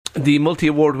The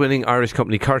multi-award winning Irish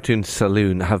company Cartoon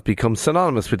Saloon have become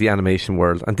synonymous with the animation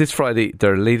world, and this Friday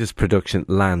their latest production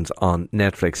lands on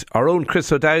Netflix. Our own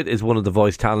Chris O'Dowd is one of the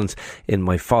voice talents in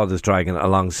My Father's Dragon,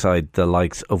 alongside the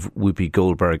likes of Whoopi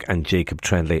Goldberg and Jacob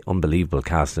Tremblay. Unbelievable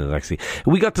cast in it, actually.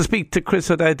 We got to speak to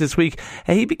Chris O'Dowd this week.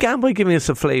 He began by giving us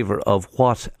a flavour of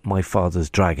what My Father's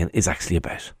Dragon is actually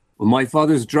about. Well, My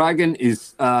Father's Dragon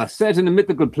is set in a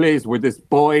mythical place where this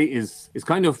boy is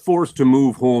kind of forced to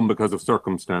move home because of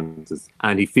circumstances.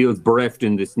 And he feels bereft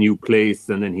in this new place.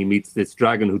 And then he meets this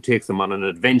dragon who takes him on an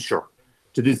adventure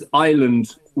to this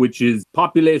island, which is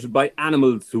populated by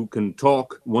animals who can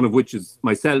talk, one of which is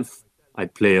myself. I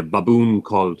play a baboon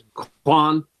called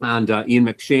Kwan, and Ian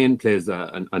McShane plays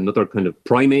another kind of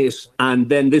primate. And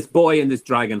then this boy and this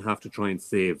dragon have to try and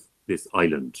save this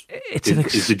island.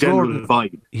 It's the general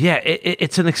vibe. Yeah,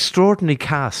 it's an extraordinary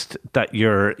cast that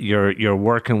you're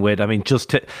working with. I mean, just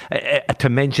to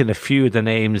mention a few of the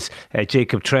names: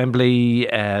 Jacob Tremblay,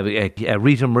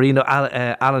 Rita Moreno,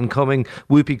 Alan Cumming,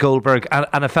 Whoopi Goldberg,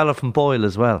 and a fellow from Boyle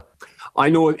as well. I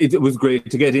know it was great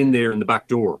to get in there in the back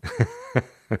door.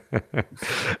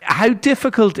 How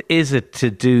difficult is it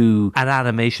to do an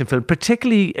animation film,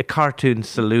 particularly a Cartoon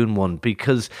Saloon one?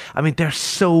 Because I mean, they're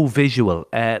so visual.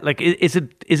 Is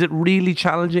it really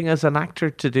challenging as an actor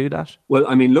to do that? Well,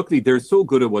 I mean, luckily they're so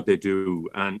good at what they do,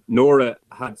 and Nora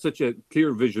had such a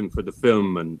clear vision for the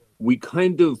film, and we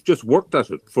kind of just worked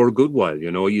at it for a good while.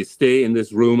 You know, you stay in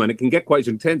this room and it can get quite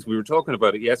intense. We were talking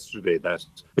about it yesterday, that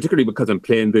particularly because I'm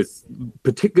playing this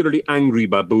particularly angry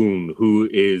baboon who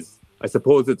is, I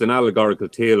suppose it's an allegorical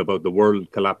tale about the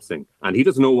world collapsing. And he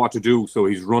doesn't know what to do, so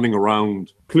he's running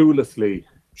around cluelessly,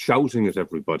 shouting at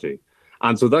everybody.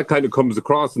 And so that kind of comes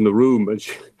across in the room. And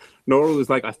Nora was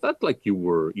like, I felt like you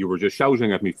were just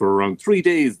shouting at me for around 3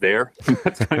 days there. And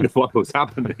that's kind of what was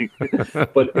happening.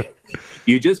 But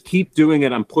you just keep doing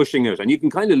it and pushing it. And you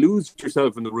can kind of lose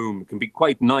yourself in the room. It can be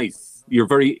quite nice. You're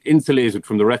very insulated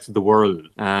from the rest of the world.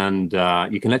 And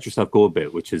you can let yourself go a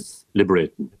bit, which is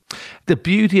liberating. The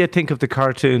beauty, I think, of the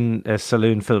Cartoon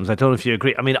Saloon films, I don't know if you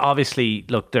agree. I mean, obviously,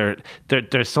 look,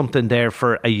 there's something there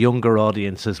for a younger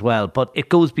audience as well, but it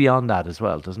goes beyond that as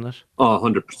well, doesn't it? Oh,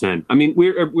 100%. I mean,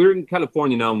 we're in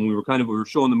California now, and we were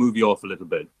showing the movie off a little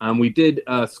bit, and we did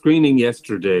a screening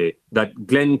yesterday that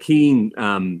Glenn Keane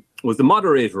was the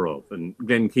moderator of. And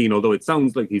Glenn Keane, although it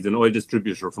sounds like he's an oil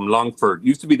distributor from Longford,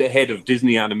 used to be the head of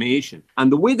Disney Animation.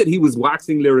 And the way that he was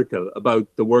waxing lyrical about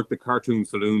the work the Cartoon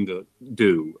Saloon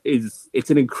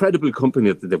it's an incredible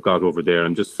company that they've got over there.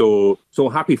 I'm just so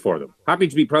happy for them. Happy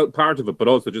to be part of it, but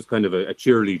also just kind of a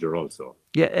cheerleader also.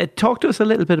 Yeah, talk to us a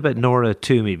little bit about Nora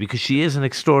Twomey, because she is an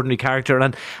extraordinary character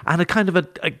and a kind of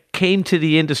a came to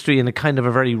the industry in a kind of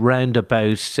a very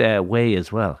roundabout way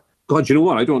as well. God, you know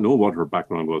what? I don't know what her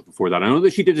background was before that. I know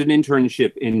that she did an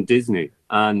internship in Disney,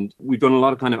 and we've done a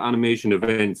lot of kind of animation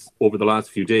events over the last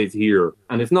few days here.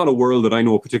 And it's not a world that I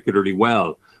know particularly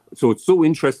well. So it's so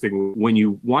interesting when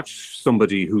you watch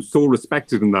somebody who's so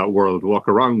respected in that world walk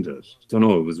around it. I don't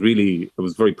know. I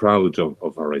was very proud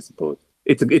of her, I suppose.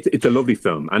 It's a lovely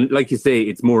film, and like you say,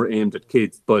 it's more aimed at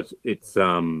kids, but it's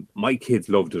my kids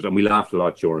loved it and we laughed a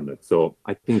lot during it. So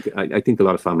I think a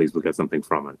lot of families will get something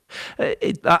from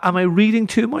it. Am I reading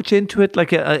too much into it?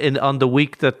 Like on the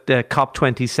week that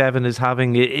COP27 is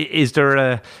having, is there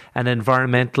an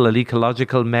environmental, an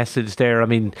ecological message there? I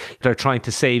mean, they're trying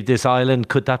to save this island.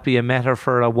 Could that be a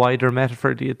metaphor, a wider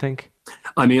metaphor, do you think?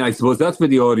 I mean, I suppose that's for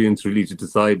the audience really to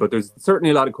decide, but there's certainly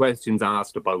a lot of questions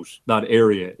asked about that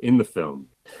area in the film.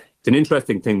 It's an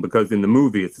interesting thing because in the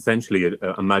movie, it's essentially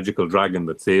a magical dragon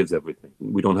that saves everything.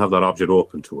 We don't have that object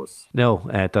open to us. No,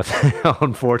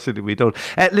 unfortunately, we don't.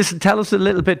 Listen, tell us a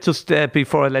little bit, just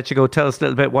before I let you go, tell us a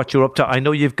little bit what you're up to. I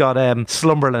know you've got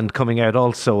Slumberland coming out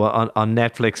also on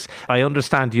Netflix. I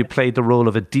understand you played the role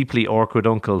of a deeply awkward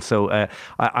uncle. So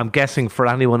I'm guessing for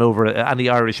any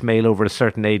Irish male over a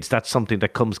certain age, that's something that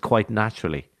comes quite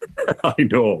naturally. I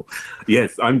know.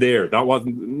 Yes, I'm there. That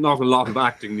wasn't not a lot of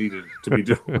acting needed to be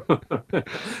done.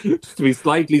 Just to be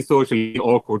slightly socially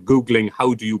awkward, Googling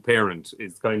how do you parent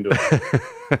is kind of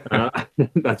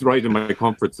that's right in my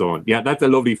comfort zone. Yeah, that's a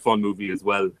lovely fun movie as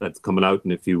well that's coming out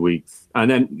in a few weeks.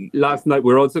 And then last night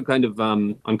we're also kind of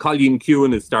on Colleen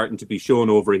Kewen is starting to be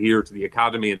shown over here to the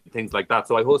Academy and things like that.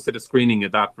 So I hosted a screening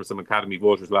of that for some Academy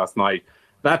voters last night.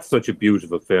 That's such a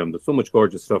beautiful film. There's so much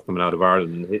gorgeous stuff coming out of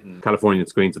Ireland and hitting Californian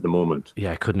screens at the moment.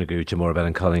 Yeah, I couldn't agree with you more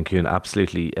about Colleen Kewen.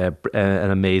 Absolutely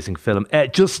an amazing film.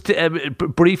 Just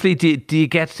briefly, do you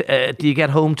get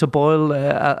home to Boyle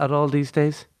at all these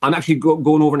days? I'm actually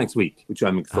going over next week, which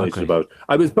I'm excited about.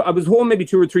 I was home maybe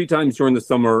 2 or 3 times during the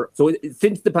summer. So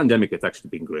since the pandemic, it's actually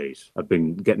been great. I've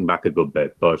been getting back a good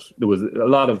bit, but there was a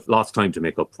lot of lost time to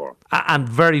make up for. And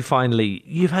very finally,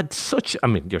 you've had such, I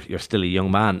mean, you're still a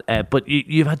young man, but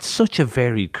you've had such a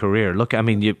varied career. Look, I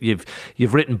mean,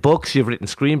 you've written books, you've written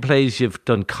screenplays, you've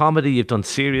done comedy, you've done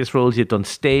serious roles, you've done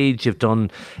stage, you've done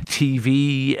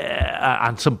TV,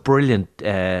 and some brilliant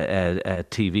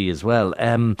TV as well.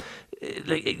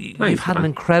 You've had an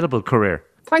incredible career.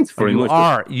 Thanks very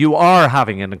much. You are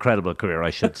having an incredible career, I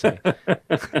should say.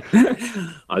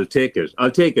 I'll take it.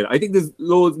 I think there's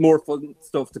loads more fun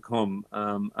stuff to come,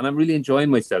 and I'm really enjoying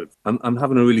myself. I'm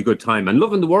having a really good time and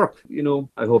loving the work. You know,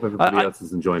 I hope everybody else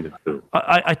is enjoying it too.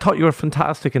 I thought you were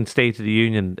fantastic in State of the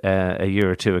Union a year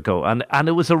or two ago, and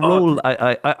it was a role.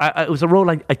 It was a role.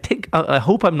 I think. I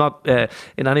hope I'm not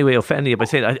in any way offending you by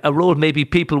saying a role maybe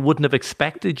people wouldn't have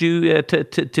expected you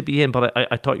to be in, but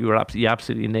I thought you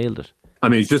absolutely nailed it. I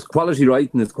mean, it's just quality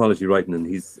writing is quality writing, and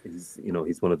he's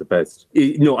one of the best.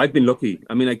 I've been lucky.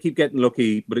 I mean, I keep getting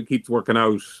lucky, but it keeps working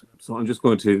out. So I'm just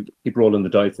going to keep rolling the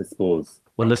dice, I suppose.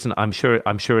 Well, listen, I'm sure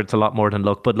it's a lot more than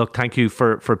luck. But look, thank you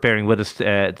for bearing with us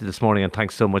this morning, and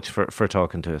thanks so much for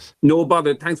talking to us. No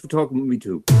bother. Thanks for talking with me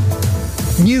too.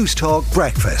 News Talk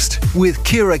Breakfast with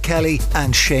Ciara Kelly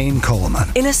and Shane Coleman.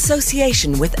 In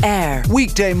association with AIR.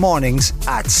 Weekday mornings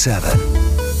at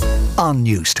 7 on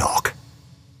News Talk.